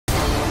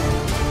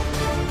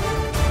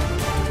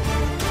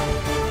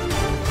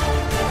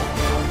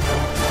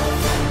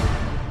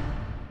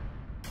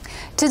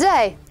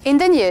Today, in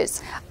the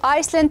news,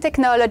 Iceland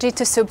technology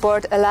to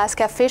support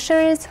Alaska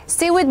fisheries,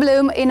 seaweed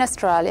bloom in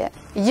Australia,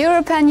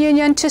 European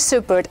Union to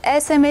support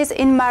SMEs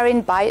in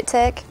marine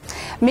biotech,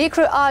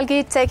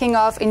 microalgae taking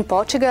off in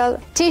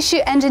Portugal, tissue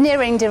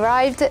engineering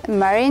derived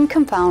marine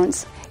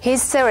compounds.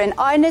 His Sovereign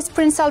Highness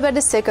Prince Albert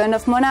II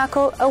of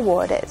Monaco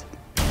awarded.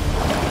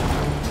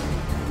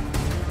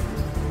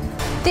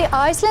 The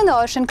Iceland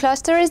Ocean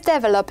Cluster is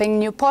developing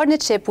new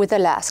partnership with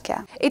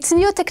Alaska. Its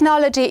new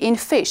technology in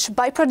fish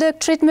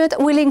byproduct treatment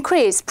will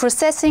increase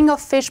processing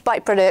of fish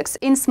byproducts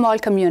in small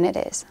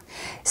communities.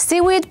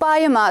 Seaweed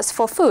biomass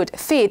for food,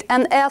 feed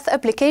and health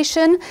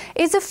application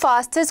is the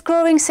fastest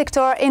growing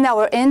sector in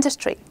our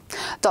industry.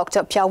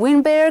 Dr. Pierre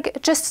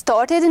Winberg just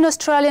started an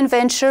Australian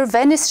venture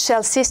Venice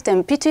Shell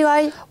System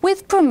Pty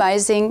with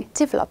promising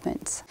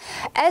developments.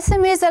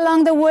 SMEs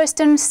along the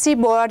western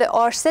seaboard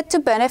are set to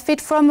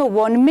benefit from a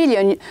 €1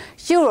 million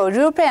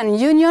European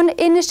Union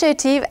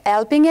initiative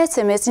helping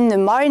SMEs in the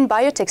marine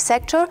biotech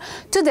sector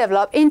to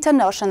develop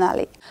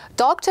internationally.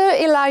 Dr.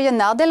 Ilaria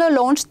Nardello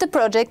launched the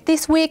project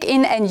this week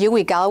in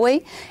NUI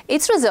Galway.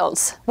 Its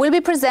results will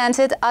be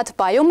presented at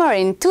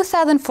BioMarine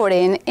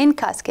 2014 in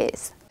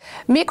Cascais.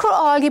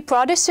 Microalgae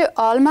producer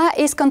Alma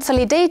is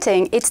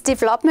consolidating its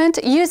development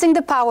using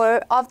the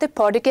power of the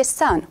Portuguese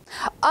sun.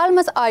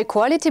 Alma's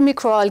high-quality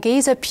microalgae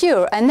is a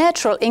pure and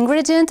natural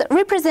ingredient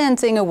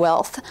representing a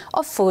wealth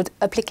of food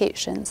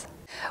applications.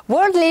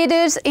 World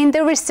leaders in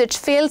the research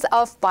fields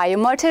of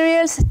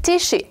biomaterials,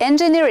 tissue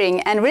engineering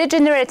and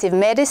regenerative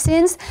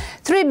medicines,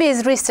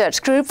 3B's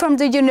research group from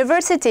the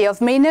University of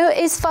Minho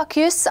is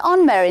focused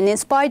on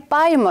marine-inspired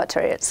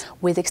biomaterials,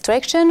 with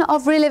extraction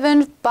of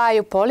relevant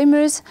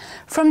biopolymers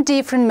from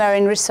different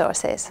marine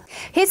resources.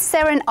 His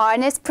Sovereign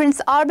Highness Prince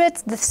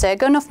Albert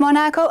II of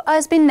Monaco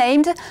has been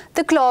named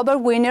the global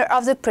winner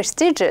of the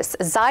prestigious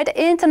Zaid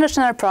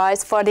International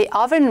Prize for the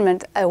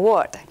Environment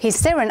Award. His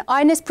Sovereign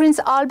Highness Prince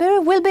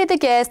Albert will be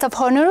the guest of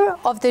honor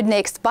of the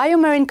next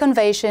BioMarine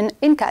Convention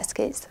in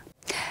Cascais.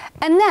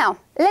 And now,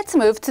 let's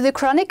move to the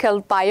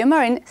chronicled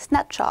BioMarine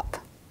snapshot.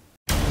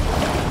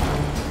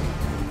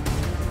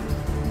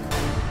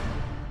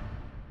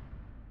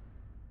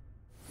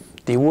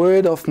 The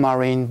world of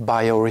marine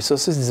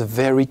bioresources is a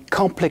very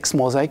complex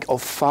mosaic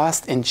of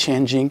fast and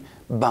changing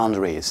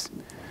boundaries.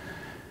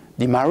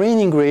 The marine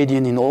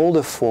ingredients in all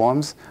the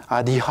forms are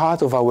at the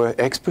heart of our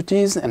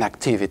expertise and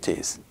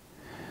activities.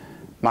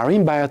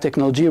 Marine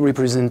biotechnology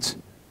represents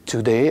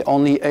today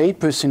only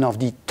 8% of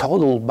the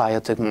total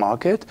biotech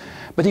market,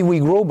 but it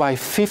will grow by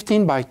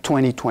 15% by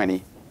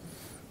 2020.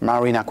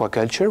 Marine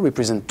aquaculture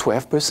represents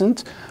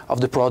 12%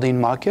 of the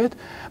protein market,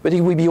 but it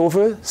will be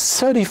over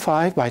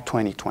 35% by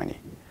 2020.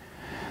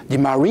 The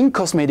marine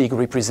cosmetic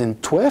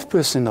represents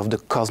 12% of the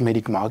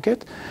cosmetic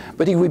market,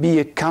 but it will be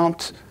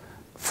account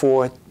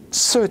for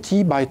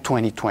 30% by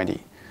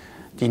 2020.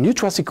 The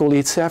nutraceutical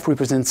itself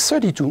represents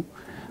 32%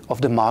 of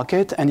the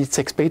market, and it's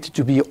expected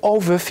to be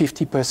over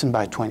 50%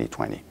 by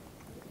 2020.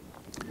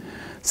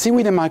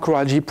 Seaweed and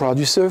microalgae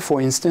producers,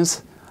 for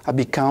instance, have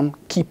become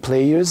key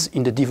players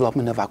in the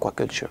development of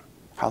aquaculture.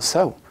 How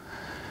so?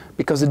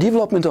 Because the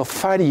development of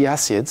fatty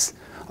acids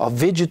of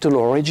vegetal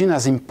origin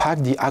has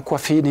impacted the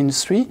aquafeed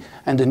industry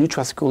and the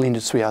nutraceutical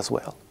industry as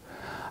well.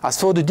 As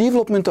for the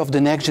development of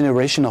the next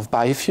generation of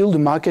biofuel, the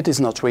market is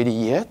not ready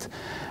yet,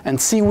 and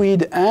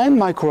seaweed and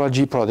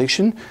microalgae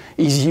production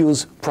is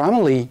used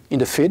primarily in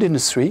the feed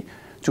industry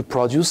to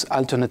produce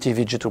alternative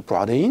vegetal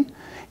protein,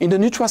 in the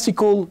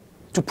nutraceutical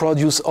to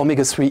produce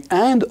omega-3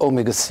 and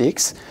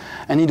omega-6,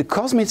 and in the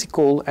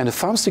cosmetical and the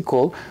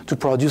pharmaceutical to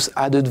produce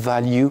added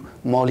value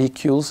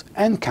molecules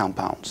and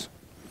compounds.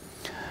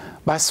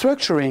 By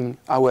structuring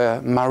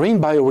our marine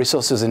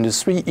bioresources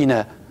industry in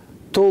a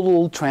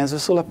total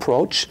transversal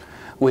approach,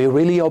 we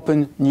really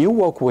open new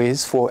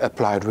walkways for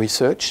applied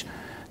research,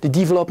 the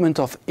development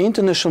of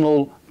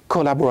international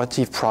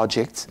collaborative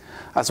projects,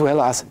 as well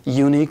as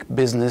unique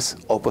business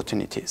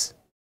opportunities.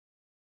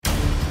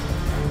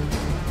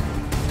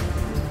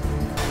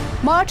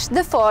 March the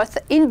 4th,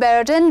 in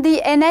Bergen,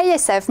 the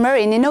NASF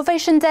Marine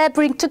Innovation Day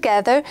brings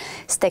together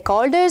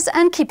stakeholders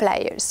and key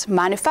players,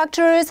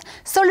 manufacturers,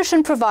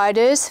 solution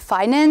providers,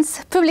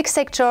 finance, public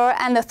sector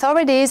and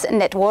authorities,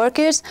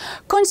 networkers,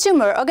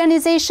 consumer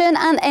organizations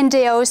and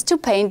NGOs to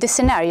paint the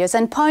scenarios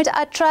and point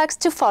at tracks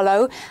to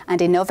follow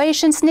and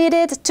innovations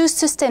needed to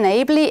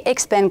sustainably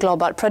expand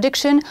global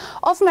production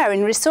of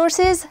marine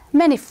resources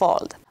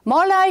manifold.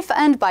 MoreLife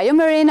and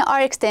BioMarine are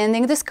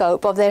extending the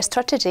scope of their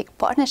strategic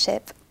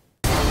partnership.